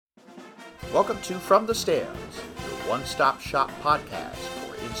Welcome to From the Stands, your one-stop shop podcast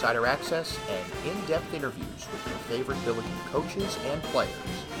for insider access and in-depth interviews with your favorite Billiken coaches and players.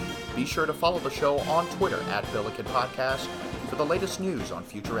 Be sure to follow the show on Twitter at Billiken Podcast for the latest news on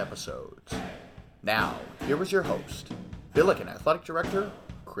future episodes. Now, here is your host, Billiken Athletic Director,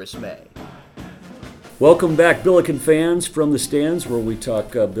 Chris May. Welcome back, Billiken fans, From the Stands, where we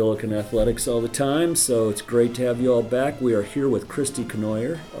talk Billiken athletics all the time. So it's great to have you all back. We are here with Christy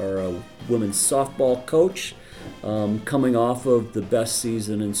Connoyer, our women's softball coach, coming off of the best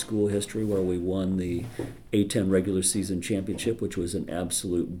season in school history, where we won the A-10 regular season championship, which was an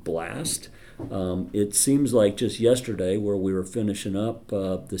absolute blast. It seems like just yesterday, where we were finishing up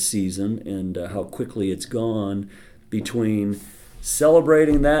the season, and how quickly it's gone between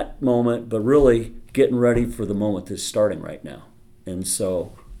celebrating that moment, but really getting ready for the moment that's starting right now. And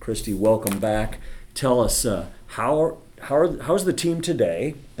so, Christy, welcome back. Tell us how's the team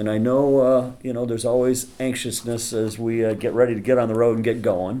today? And I know there's always anxiousness as we get ready to get on the road and get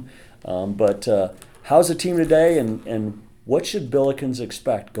going. But how's the team today, and what should Billikens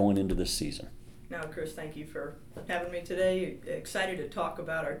expect going into this season? No, Chris, thank you for having me today. Excited to talk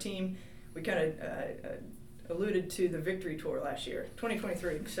about our team. We kind of alluded to the victory tour last year.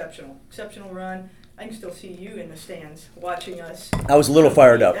 2023, exceptional run. I can still see you in the stands watching us. I was a little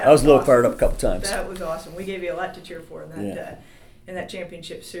fired up. Awesome. Fired up a couple times. That was awesome. We gave you a lot to cheer for in that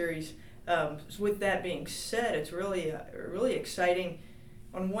championship series. With that being said, it's really exciting.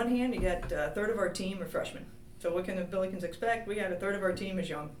 On one hand, you got a third of our team are freshmen. So what can the Billikens expect? We got a third of our team is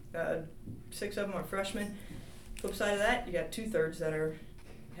young. 6 of them are freshmen. Flip side of that, you got 2/3 that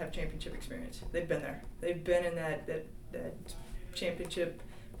have championship experience. They've been there. They've been in that championship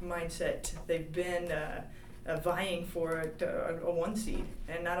mindset. They've been vying for a 1 seed,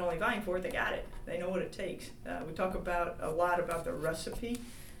 and not only vying for it, they got it. They know what it takes. We talk a lot about the recipe.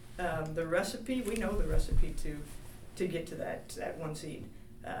 We know the recipe to get to that 1 seed.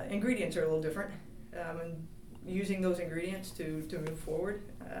 Ingredients are a little different, and using those ingredients to move forward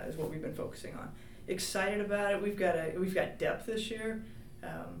is what we've been focusing on. Excited about it. We've got depth this year.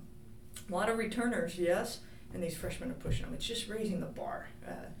 A lot of returners, yes, and these freshmen are pushing them. It's just raising the bar,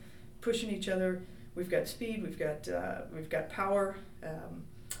 pushing each other. We've got speed. We've got power.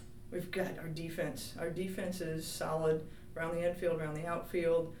 We've got our defense. Our defense is solid around the infield, around the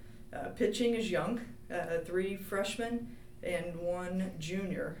outfield. Pitching is young. 3 freshmen and 1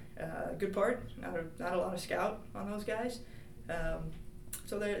 junior. Good part. Not a lot of scout on those guys.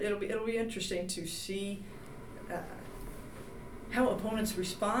 So it'll be interesting to see how opponents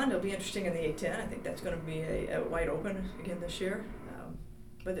respond. It'll be interesting in the A-10. I think that's going to be a wide open again this year.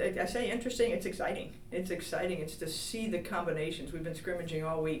 But I say interesting, it's exciting. It's exciting. It's to see the combinations. We've been scrimmaging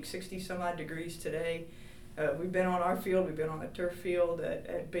all week, 60-some-odd degrees today. We've been on our field. We've been on the turf field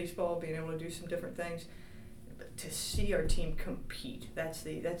at baseball, being able to do some different things. But to see our team compete, that's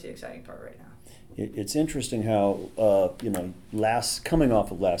the exciting part right now. It's interesting how, coming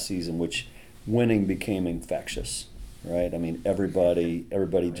off of last season, which winning became infectious. Right, I mean, everybody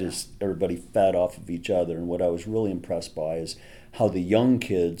fed off of each other, and what I was really impressed by is how the young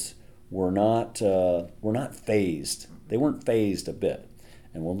kids were not phased. They weren't phased a bit,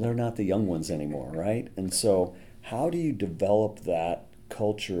 and well, they're not the young ones anymore, right? And so, how do you develop that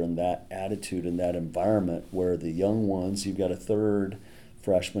culture and that attitude and that environment where the young ones, you've got a third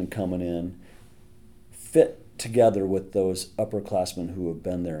freshman coming in, fit together with those upperclassmen who have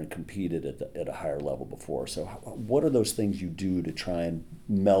been there and competed at a higher level before. So what are those things you do to try and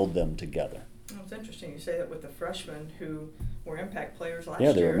meld them together? Well, it's interesting you say that with the freshmen who were impact players last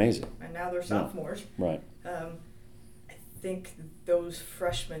year. Yeah, they're amazing. And now they're sophomores. Yeah. Right. I think those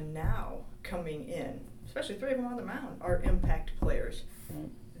freshmen now coming in, especially 3 of them on the mound, are impact players.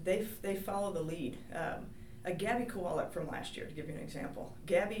 Right. They follow the lead. Gabby Kowalik from last year, to give you an example.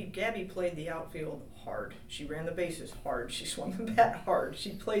 Gabby played the outfield hard. She ran the bases hard. She swung the bat hard.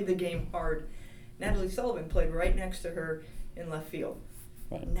 She played the game hard. Natalie Sullivan played right next to her in left field.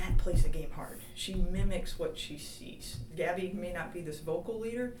 Right. Nat plays the game hard. She mimics what she sees. Gabby may not be this vocal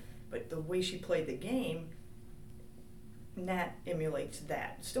leader, but the way she played the game, Nat emulates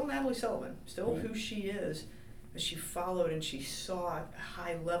that. Still Natalie Sullivan, still who she is. But she followed and she saw a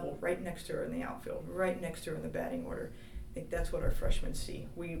high level right next to her in the outfield, right next to her in the batting order. I think that's what our freshmen see.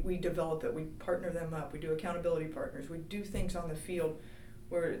 We develop it. We partner them up. We do accountability partners. We do things on the field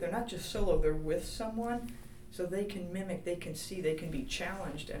where they're not just solo, they're with someone, so they can mimic, they can see, they can be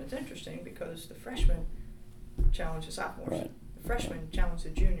challenged. And it's interesting because the freshmen challenge the sophomores. Right. The freshmen challenge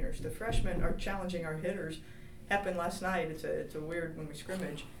the juniors. The freshmen are challenging our hitters. Happened last night. It's a weird when we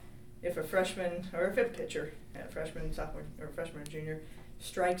scrimmage. If a freshman or if a pitcher, a freshman, sophomore, or freshman or junior,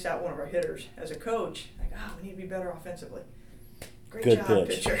 strikes out one of our hitters. As a coach, like, we need to be better offensively. Great Good job,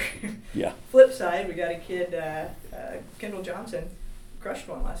 pitch. pitcher. Yeah. Flip side, we got a kid, Kendall Johnson, crushed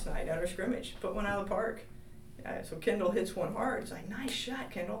one last night at our scrimmage, put one out of the park. So Kendall hits one hard. It's like, nice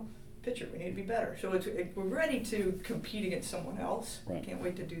shot, Kendall. Pitcher, we need to be better. So we're ready to compete against someone else. Right. Can't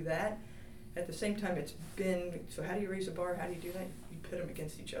wait to do that. At the same time, it's been, so how do you raise the bar? How do you do that? You pit them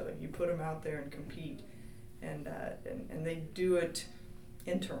against each other. You put them out there and compete. And they do it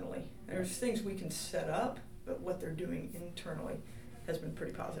internally. There's things we can set up, but what they're doing internally has been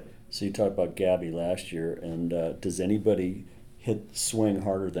pretty positive. So you talked about Gabby last year, and does anybody swing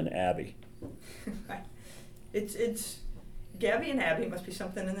harder than Abby? It's Gabby and Abby, must be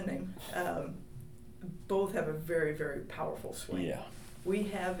something in the name. Both have a very, very powerful swing. Yeah. We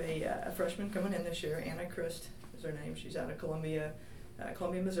have a freshman coming in this year, Anna Christ is her name. She's out of Columbia,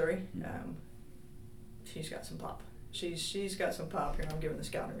 Missouri. She's got some pop. She's got some pop. Here, I'm giving the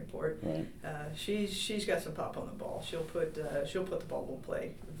scouting report. Right. She's got some pop on the ball. She'll put the ball in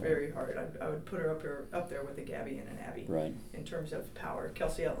play very hard. I would put her up there with a Gabby and an Abby. Right. In terms of power.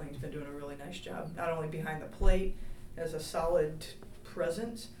 Kelsey Etling's been doing a really nice job, not only behind the plate as a solid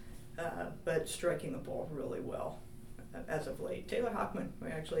presence, but striking the ball really well as of late. Taylor Hockman, we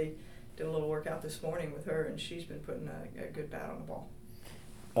actually did a little workout this morning with her, and she's been putting a good bat on the ball.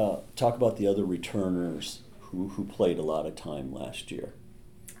 Talk about the other returners who played a lot of time last year.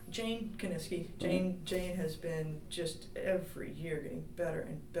 Jane Kaniski. Jane has been just every year getting better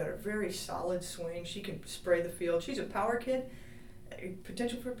and better. Very solid swing. She can spray the field. She's a power kid,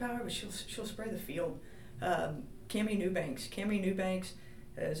 potential for power, but she'll spray the field. Cammie Newbanks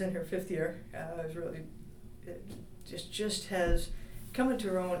is in her 5th year. Is really just has come into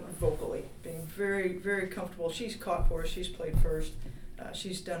her own vocally, being very, very comfortable. She's caught for us. She's played first.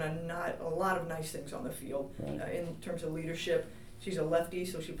 She's done a lot of nice things on the field. Right. In terms of leadership. She's a lefty,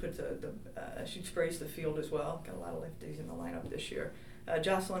 so she puts she sprays the field as well. Got a lot of lefties in the lineup this year.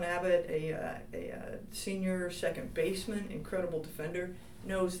 Jocelyn Abbott, a senior second baseman, incredible defender,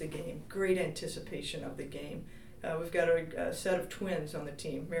 knows the game. Great anticipation of the game. We've got a set of twins on the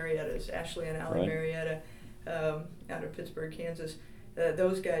team. Marietta's Ashley and Allie Right. Marietta, out of Pittsburgh, Kansas.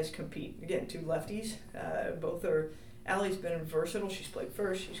 Those guys compete. Again, 2 lefties. Both are. Allie's been versatile. She's played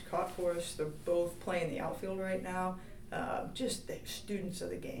first. She's caught for us. They're both playing the outfield right now. Just the students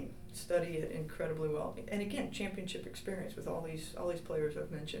of the game. Study it incredibly well. And again, championship experience with all these players I've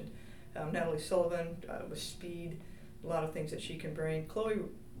mentioned. Natalie Sullivan with speed, a lot of things that she can bring. Chloe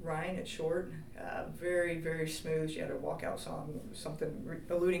Ryan at short, very, very smooth. She had a walkout song, something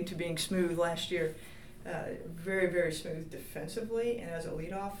alluding to being smooth last year. Very, very smooth defensively, and as a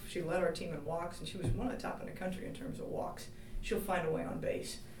leadoff, she led our team in walks, and she was one of the top in the country in terms of walks. She'll find a way on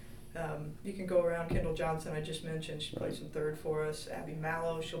base. You can go around. Kendall Johnson, I just mentioned, she plays some third for us. Abby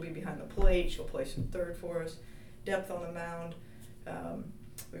Mallow, she'll be behind the plate. She'll play some third for us. Depth on the mound.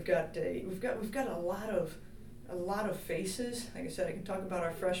 We've got a lot of faces. Like I said, I can talk about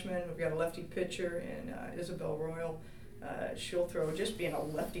our freshmen. We've got a lefty pitcher in Isabel Royal. She'll throw, just being a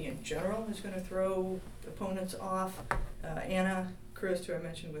lefty in general, is going to throw opponents off. Anna Christ, who I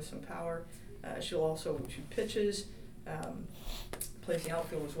mentioned, with some power. She pitches, plays the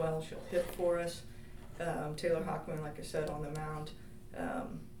outfield as well. She'll hit for us. Taylor Hockman, like I said, on the mound.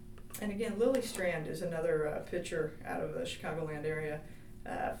 And again, Lily Strand is another pitcher out of the Chicagoland area.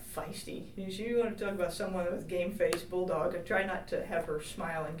 Feisty. You want to talk about someone with game face, bulldog. I try not to have her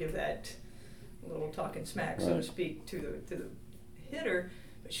smile and give that little talking smack, so to speak, to the hitter,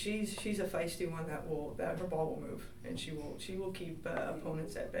 but she's a feisty one that her ball will move, and she will keep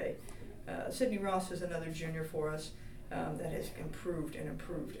opponents at bay. Sydney Ross is another junior for us that has improved and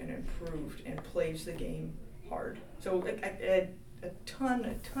plays the game hard. So a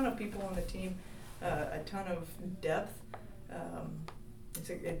ton of people on the team, a ton of depth.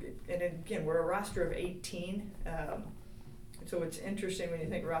 And again, we're a roster of 18. So it's interesting when you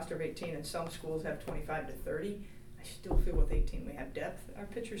think roster of 18, and some schools have 25 to 30. I still feel with 18 we have depth. Our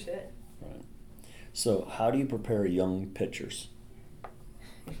pitchers hit. Right. So how do you prepare young pitchers?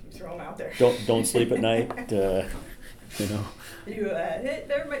 Throw them out there. Don't sleep at night. There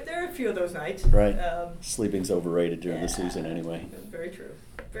are a few of those nights. Right. Sleeping's overrated during the season anyway. Very true.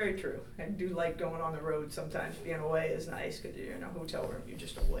 Very true. I do like going on the road sometimes. Being away is nice because you're in a hotel room. You're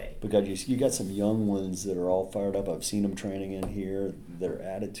just away. Because you got some young ones that are all fired up. I've seen them training in here. Their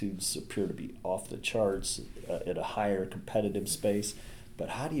attitudes appear to be off the charts at a higher competitive space. But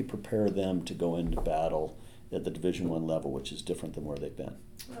how do you prepare them to go into battle at the Division I level, which is different than where they've been?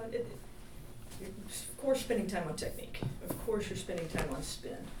 Of course, spending time on technique. Of course, you're spending time on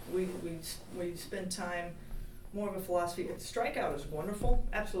spin. We spend time more of a philosophy. If strikeout is wonderful,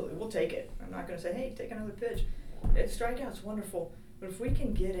 absolutely, we'll take it. I'm not going to say, hey, take another pitch. Strikeout's wonderful, but if we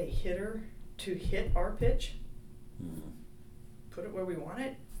can get a hitter to hit our pitch, put it where we want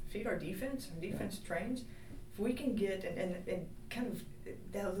it, feed our defense trains. If we can get and kind of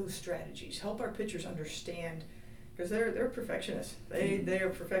those strategies, help our pitchers understand, because they're perfectionists. They are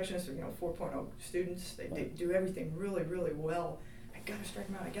perfectionists, 4.0 students. They do everything really, really well. I got to strike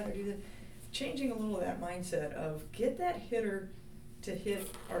them out. I got to do this. Changing a little of that mindset of get that hitter to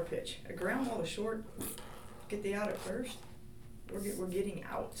hit our pitch. A ground ball to short, get the out at first. We're getting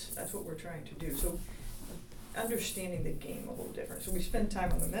outs. That's what we're trying to do. So understanding the game a little different. So we spend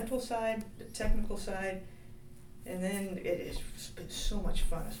time on the mental side, the technical side, and then it's been so much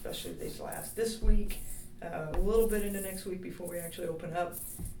fun, especially this week, a little bit into next week before we actually open up.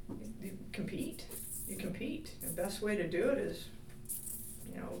 You compete. The best way to do it is,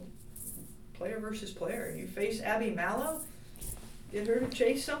 player versus player. You face Abby Mallow, get her to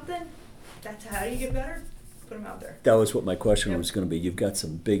chase something. That's how you get better. Put them out there. That was what my question was going to be. You've got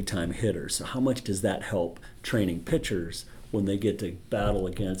some big-time hitters. So how much does that help training pitchers when they get to battle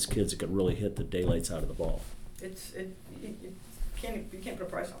against kids that can really hit the daylights out of the ball? You can't put a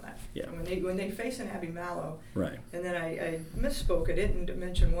price on that. Yeah. And when they face an Abby Mallow, right. And then I misspoke. I didn't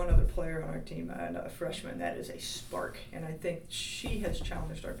mention one other player on our team, a freshman that is a spark, and I think she has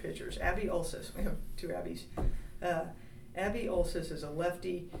challenged our pitchers. Abby Ulsis. We have two Abbies. Abby Ulsis is a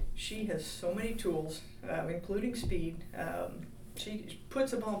lefty. She has so many tools, including speed. She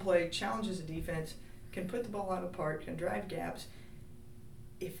puts the ball in play, challenges the defense, can put the ball out of the park, can drive gaps.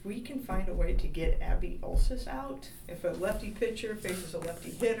 If we can find a way to get Abby Ulsis out, if a lefty pitcher faces a lefty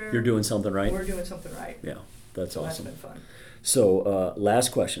hitter, you're doing something right. We're doing something right. Yeah, that's awesome. That's been fun. So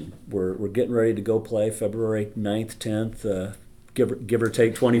last question. We're getting ready to go play February 9th, 10th, give or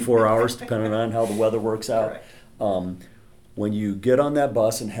take 24 hours, depending on how the weather works out. When you get on that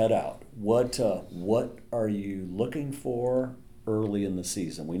bus and head out, what are you looking for early in the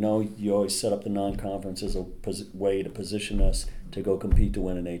season? We know you always set up the non-conference as a way to position us to go compete to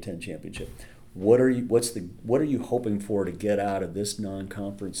win an A-10 championship. What are you hoping for to get out of this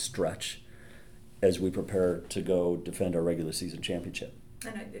non-conference stretch as we prepare to go defend our regular season championship?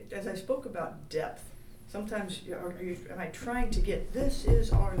 And as I spoke about depth, sometimes am I trying to get this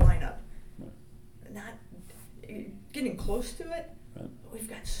is our lineup, not getting close to it. Right. We've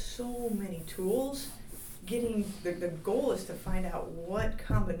got so many tools. Getting the goal is to find out what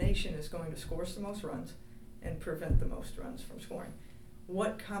combination is going to score us the most runs and prevent the most runs from scoring.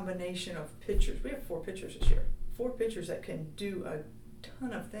 What combination of pitchers? We have 4 pitchers this year. 4 pitchers that can do a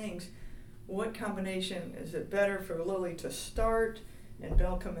ton of things. What combination? Is it better for Lily to start and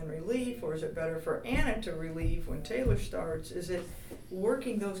Billiken in relief, or is it better for Anna to relieve when Taylor starts? Is it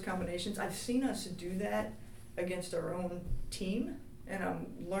working those combinations? I've seen us do that against our own team, and I'm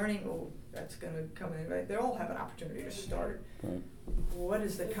learning, that's going to come in, right? They all have an opportunity to start. Right. What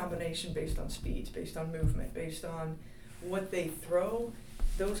is the combination based on speeds, based on movement, based on what they throw?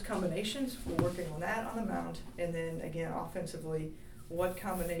 Those combinations, we're working on that on the mound. And then, again, offensively, what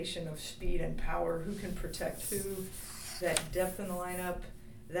combination of speed and power, who can protect who, that depth in the lineup,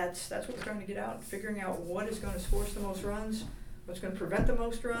 that's what we're trying to get out, figuring out what is going to score us the most runs, what's going to prevent the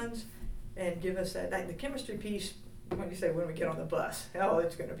most runs, and give us that the chemistry piece. When you say when we get on the bus,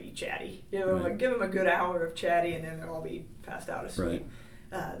 it's going to be chatty. Give them a good hour of chatty, and then they'll all be passed out asleep.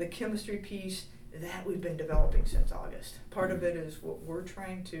 Right. The chemistry piece, that we've been developing since August. Part of it is what we're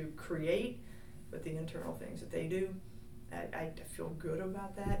trying to create, but the internal things that they do, I feel good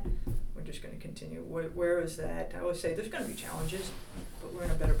about that. We're just going to continue. Where is that? I always say there's going to be challenges, but we're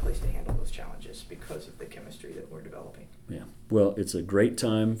in a better place to handle those challenges because of the chemistry that we're developing. Yeah. Well, it's a great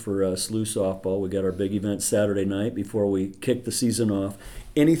time for SLU softball. We got our big event Saturday night before we kick the season off.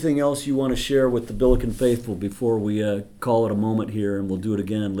 Anything else you want to share with the Billiken faithful before we call it a moment here, and we'll do it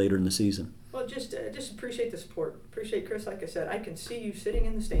again later in the season? Well, just appreciate the support. Appreciate, Chris, like I said, I can see you sitting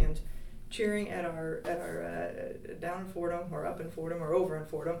in the stands cheering at our down in Fordham or up in Fordham or over in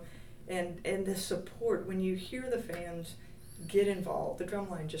Fordham, and the support when you hear the fans get involved. The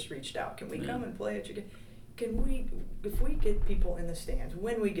drumline just reached out. Can we come and play at your game? Can we, if we get people in the stands,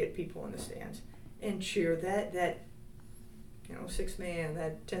 when we get people in the stands and cheer that sixth man,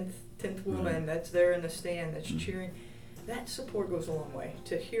 that tenth woman that's there in the stand that's cheering, that support goes a long way.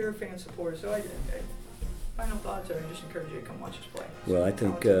 To hear fan support, so I final thoughts are I just encourage you to come watch us play. Well, I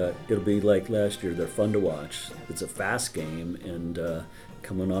think it'll be like last year. They're fun to watch. It's a fast game, and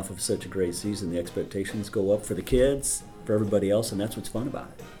coming off of such a great season, the expectations go up for the kids, for everybody else, and that's what's fun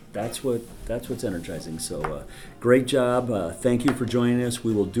about it. that's what's energizing. So great job. Thank you for joining us.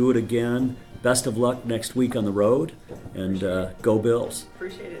 We will do it again. Best of luck next week on the road, and go Bills.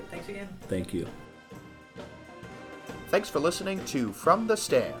 Appreciate it. Thanks again. Thank you. Thanks for listening to From the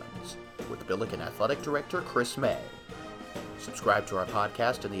Stands with Billiken Athletic Director Chris May. Subscribe to our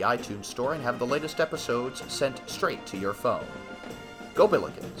podcast in the iTunes Store and have the latest episodes sent straight to your phone. Go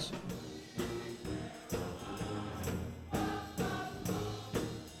Billikens!